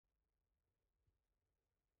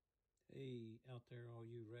Hey, out there, all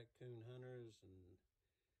you raccoon hunters and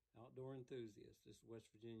outdoor enthusiasts. This is West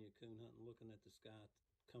Virginia coon hunting, looking at the sky,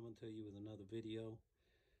 coming to you with another video.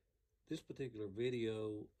 This particular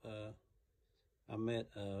video, I met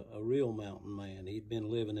a real mountain man. He'd been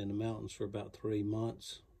living in the mountains for about 3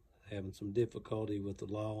 months, having some difficulty with the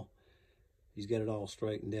law. He's got it all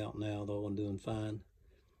straightened out now, though, and doing fine.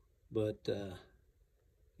 But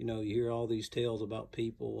you know, you hear all these tales about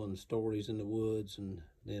people and stories in the woods, and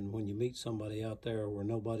then when you meet somebody out there where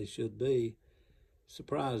nobody should be, it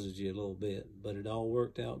surprises you a little bit, but it all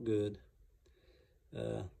worked out good.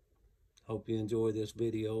 Hope you enjoy this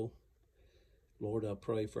video. Lord, I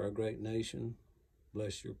pray for our great nation.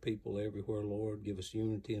 Bless your people everywhere, Lord. Give us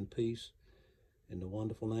unity and peace. In the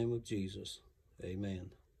wonderful name of Jesus, amen.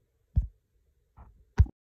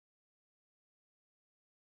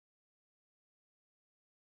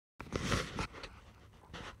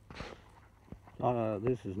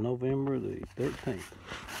 This is November the 13th.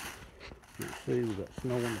 You can see we've got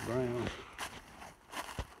snow on the ground.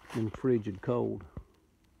 It's been frigid cold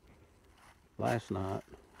last night,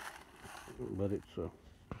 but it's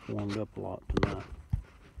warmed up a lot tonight.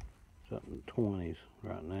 It's up in the 20s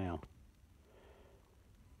right now.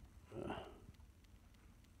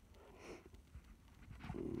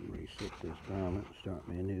 Reset this garment and start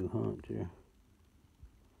me a new hunt here.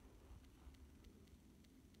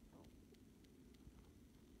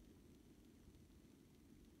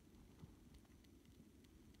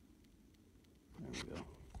 There we go.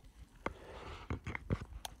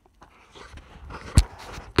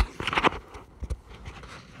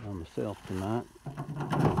 On myself tonight.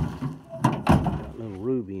 Got little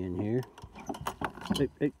Ruby in here. Hey,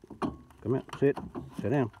 hey, come out, sit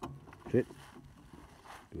down, sit.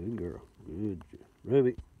 Good girl, good,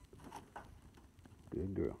 Ruby.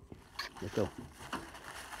 Good girl. Let's go.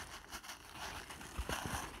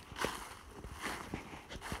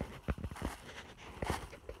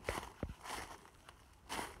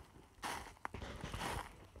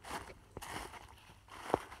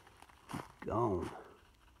 Gone.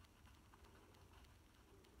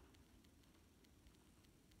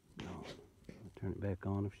 No. I'll turn it back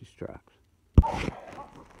on if she strikes.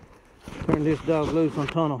 Turn this dog loose on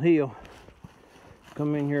Tunnel Hill.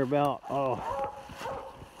 Come in here about,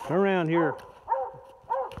 turn around here,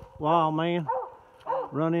 wild man.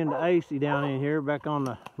 Run into AC down in here, back on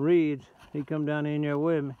the ridge. He come down in there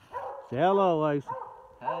with me. Say hello, AC.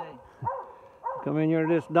 Hey. Come in here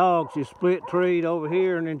to this dog. She's split treed over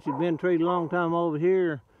here, and then she's been treed a long time over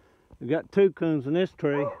here. We got 2 coons in this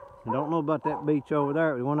tree. I don't know about that beech over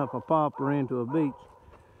there. We went up a poplar into a beech.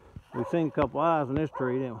 We've seen a couple eyes in this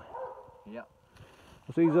tree, didn't we? Yep.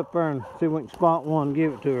 Let's ease up there and see if we can spot one and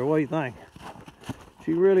give it to her. What do you think?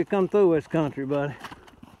 She really come through this country, buddy.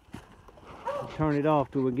 I'll turn it off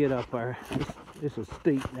till we get up there. This is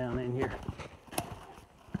steep down in here.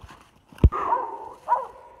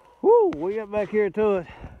 Woo, we got back here to it.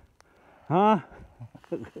 Huh?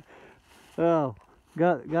 Oh,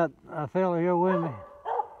 got a fella here with me.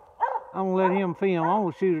 I'm gonna let him film. I'm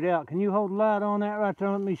gonna shoot it out. Can you hold the light on that right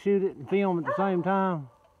there? Let me shoot it and film at the same time.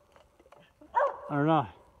 Or not?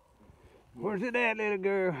 Where's it at, little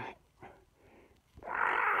girl?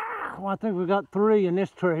 Well, I think we got 3 in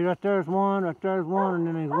this tree. Right there's one, and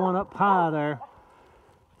then there's one up high there.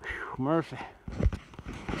 Whew, mercy.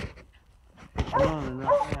 It's running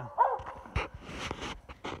right now.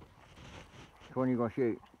 Which one are you gonna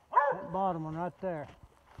shoot? That bottom one right there.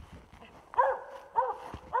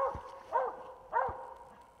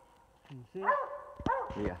 Can you see it?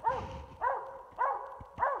 Yeah.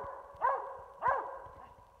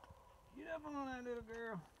 Get up on that little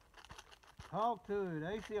girl. Talk to it.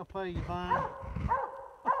 AC will pay you fine.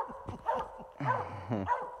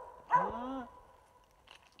 Huh?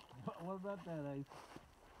 What about that, Ace?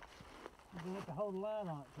 You're gonna have to hold the light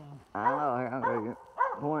on it, son. I know. I'm gonna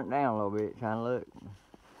point it down a little bit, trying to look.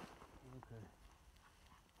 Okay.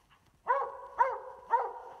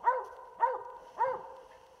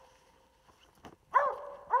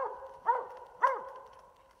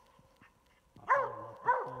 I'll knock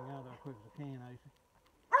this thing out there as quick as I can, Ace.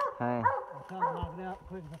 Hey. I'm trying to knock it out as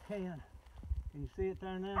quick as I can. Can you see it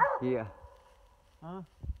there now? Yeah. Huh?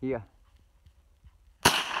 Yeah.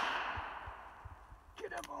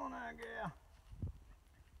 Get up on there, girl.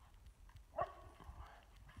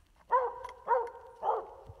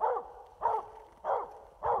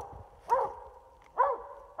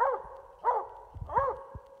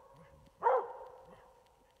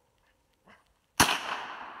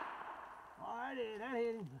 Alrighty, that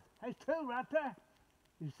hit him. There's 2 right there.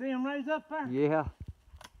 You see him raise up there? Yeah.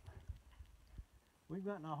 We've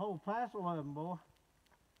gotten a whole passel of them, boy.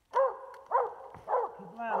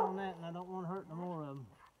 Keep light on that, and I don't want to hurt no more of them.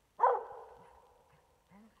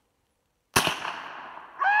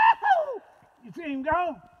 You see him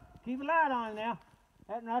go? Keep a light on now.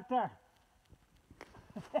 That right there.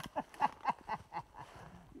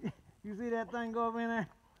 You see that thing go up in there?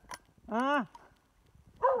 Huh?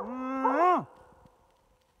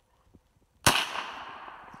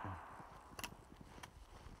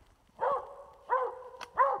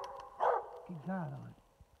 Keep light on it.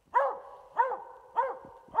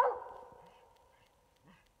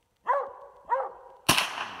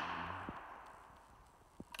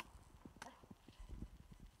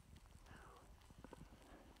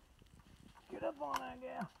 Get up on that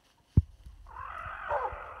gal.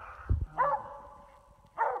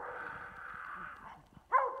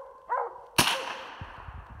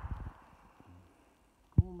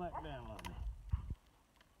 Pull back down a little bit.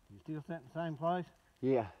 You still sitting in the same place?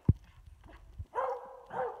 Yeah.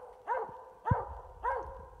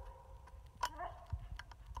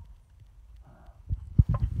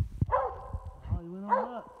 Oh, you went on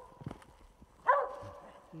up.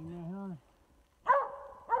 See there, honey?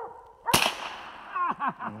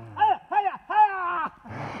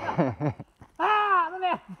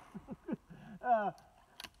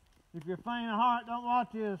 If you're faint of heart, don't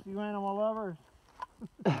watch this, you animal lovers.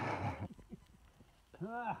 I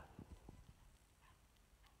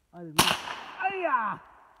didn't know.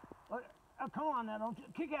 Oh, come on now, don't you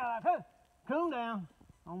kick out like that. Coon down.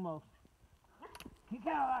 Almost. Kick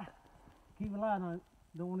out like. Keep a light on it.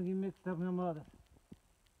 Don't want to get mixed up in them others.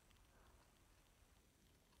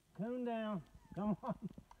 Coon down. Come on.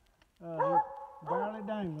 He's barely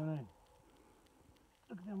dangling, ain't he?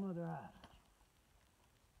 Look at them other eyes.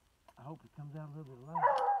 I hope it comes out a little bit loud.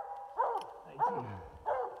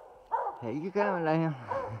 Hey, you coming down?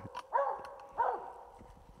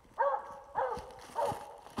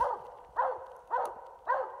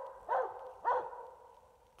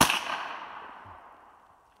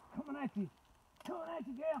 Coming at you. Coming at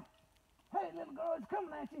you, gal. Hey, little girl, it's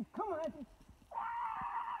coming at you. Coming at you.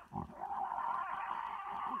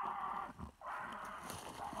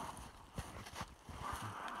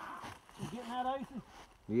 You getting that, Acey?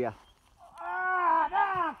 Yeah.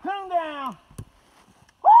 Down, come down.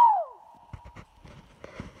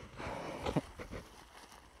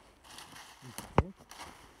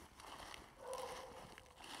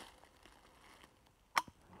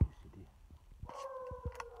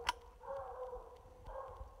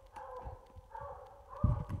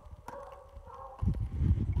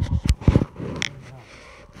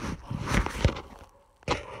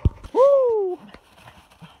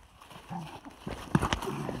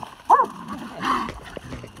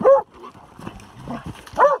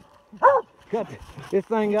 Cut this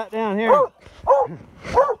thing got down here.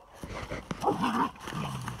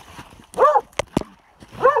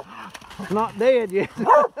 It's not dead yet.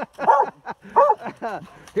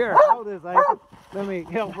 Here, hold this, Acey. Let me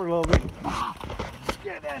help her a little bit.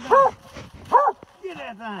 Get that thing. Get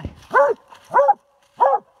that thing. Get that thing.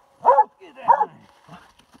 Get that thing.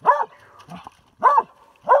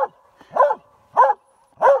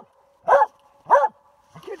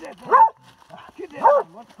 Get that thing.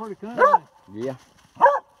 What's pretty cool? Yeah.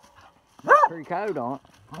 Pretty cold on it.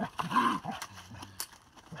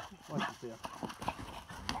 Watch yourself.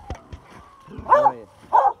 Go ahead.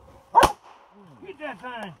 Get that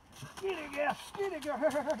thing. Get it, girl. Get it, girl.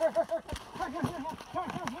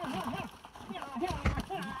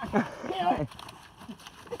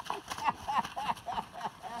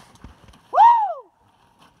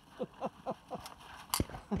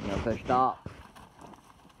 No, so stop.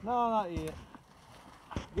 No, not yet.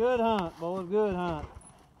 Good hunt, boys. Good hunt.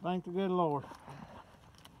 Thank the good Lord.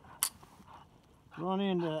 Run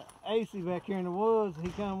into Acey back here in the woods. He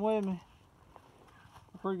come with me.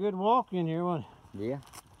 A pretty good walk in here, wasn't it? Yeah.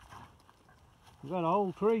 We got an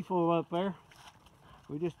old tree full up there.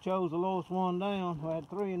 We just chose the lowest one down. We had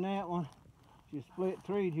 3 in that one. She split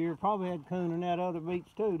treed here. Probably had coon in that other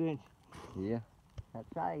beach too, didn't you? Yeah. That's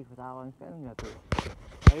safe with all them coon up there.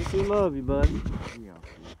 Acey, love you, buddy. Yeah.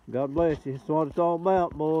 God bless you. That's what it's all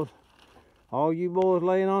about, boys. All you boys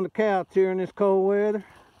laying on the couch here in this cold weather,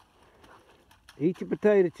 eat your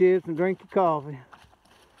potato chips and drink your coffee.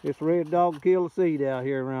 It's red dog kill a seed out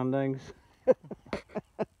here around Dingus.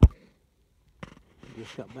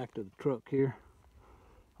 Just got back to the truck here.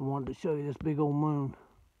 I wanted to show you this big old moon.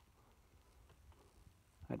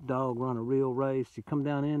 That dog run a real race. She come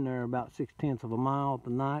down in there about 6/10 of a mile at the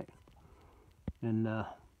night and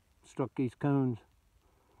struck these coons.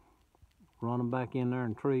 Run them back in there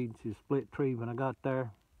and treed. She split tree when I got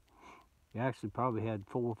there. He actually probably had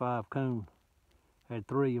 4 or 5 coon. Had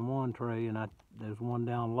 3 in one tray, and there's one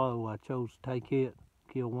down low. I chose to take it,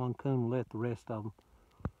 kill one coon, and let the rest of them.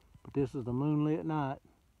 But this is a moonlit night.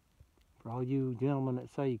 For all you gentlemen that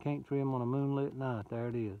say you can't trim on a moonlit night, there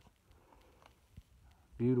it is.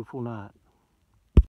 Beautiful night.